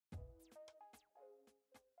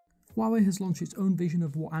Huawei has launched its own vision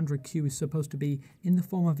of what Android Q is supposed to be in the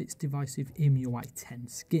form of its divisive EMUI 10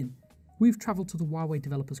 skin. We've travelled to the Huawei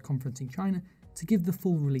Developers Conference in China to give the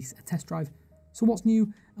full release a test drive. So what's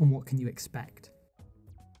new and what can you expect?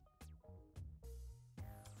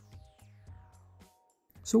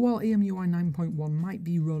 So while EMUI 9.1 might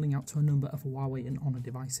be rolling out to a number of Huawei and Honor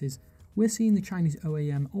devices, we're seeing the Chinese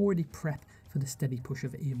OEM already prep for the steady push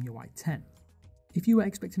of EMUI 10. If you were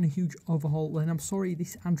expecting a huge overhaul, then I'm sorry,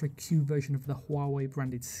 this Android Q version of the Huawei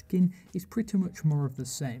branded skin is pretty much more of the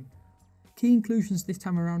same. Key inclusions this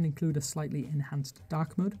time around include a slightly enhanced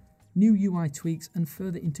dark mode, new UI tweaks and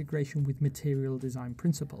further integration with material design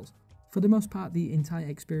principles. For the most part, the entire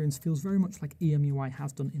experience feels very much like EMUI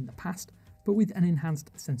has done in the past, but with an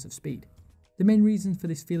enhanced sense of speed. The main reason for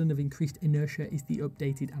this feeling of increased inertia is the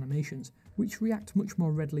updated animations, which react much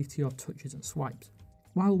more readily to your touches and swipes.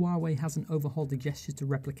 While Huawei hasn't overhauled the gestures to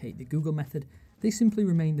replicate the Google method, they simply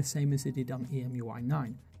remain the same as they did on EMUI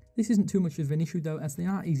 9. This isn't too much of an issue though, as they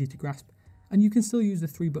are easy to grasp, and you can still use the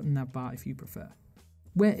 3-button nav bar if you prefer.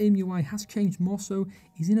 Where EMUI has changed more so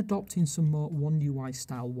is in adopting some more One UI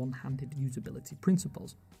style one-handed usability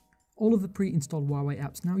principles. All of the pre-installed Huawei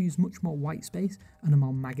apps now use much more white space and a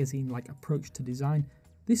more magazine-like approach to design.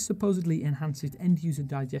 This supposedly enhances end-user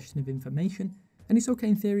digestion of information, and it's okay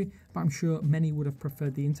in theory, but I'm sure many would have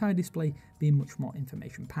preferred the entire display being much more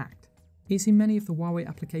information-packed. It's in many of the Huawei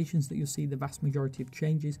applications that you'll see the vast majority of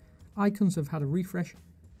changes. Icons have had a refresh.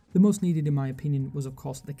 The most needed in my opinion was of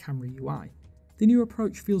course the camera UI. The new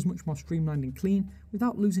approach feels much more streamlined and clean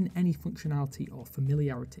without losing any functionality or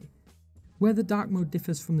familiarity. Where the dark mode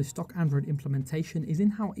differs from the stock Android implementation is in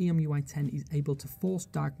how EMUI 10 is able to force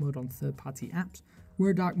dark mode on third-party apps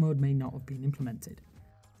where dark mode may not have been implemented.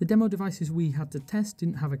 The demo devices we had to test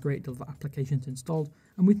didn't have a great deal of applications installed,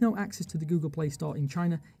 and with no access to the Google Play Store in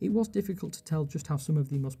China, it was difficult to tell just how some of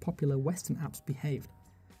the most popular Western apps behaved.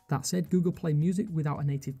 That said, Google Play Music without a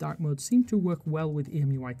native dark mode seemed to work well with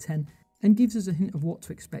EMUI 10 and gives us a hint of what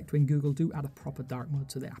to expect when Google do add a proper dark mode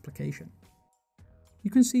to the application. You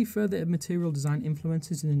can see further material design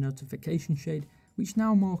influences in the notification shade, which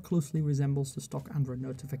now more closely resembles the stock Android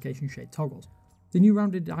notification shade toggles. The new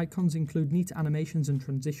rounded icons include neater animations and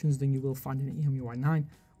transitions than you will find in EMUI 9,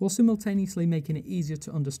 while simultaneously making it easier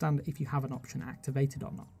to understand if you have an option activated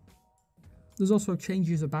or not. There's also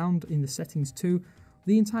changes abound in the settings too.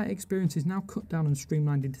 The entire experience is now cut down and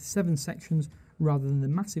streamlined into 7 sections rather than the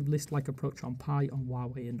massive list-like approach on Pi on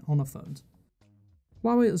Huawei and Honor phones.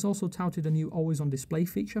 Huawei has also touted a new always-on display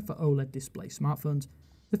feature for OLED display smartphones.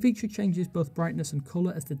 The feature changes both brightness and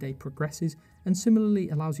colour as the day progresses, and similarly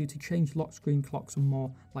allows you to change lock screen clocks and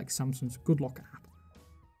more like Samsung's Good Lock app.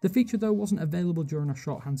 The feature though wasn't available during a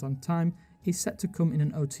short hands-on time, is set to come in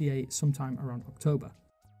an OTA sometime around October.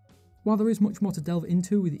 While there is much more to delve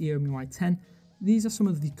into with EMUI 10, these are some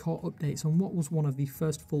of the core updates on what was one of the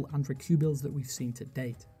first full Android Q builds that we've seen to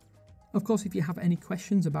date. Of course, if you have any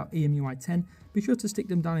questions about EMUI 10, be sure to stick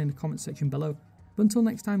them down in the comment section below. But until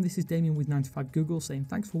next time, this is Damien with 9to5 Google saying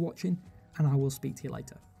thanks for watching, and I will speak to you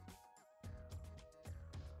later.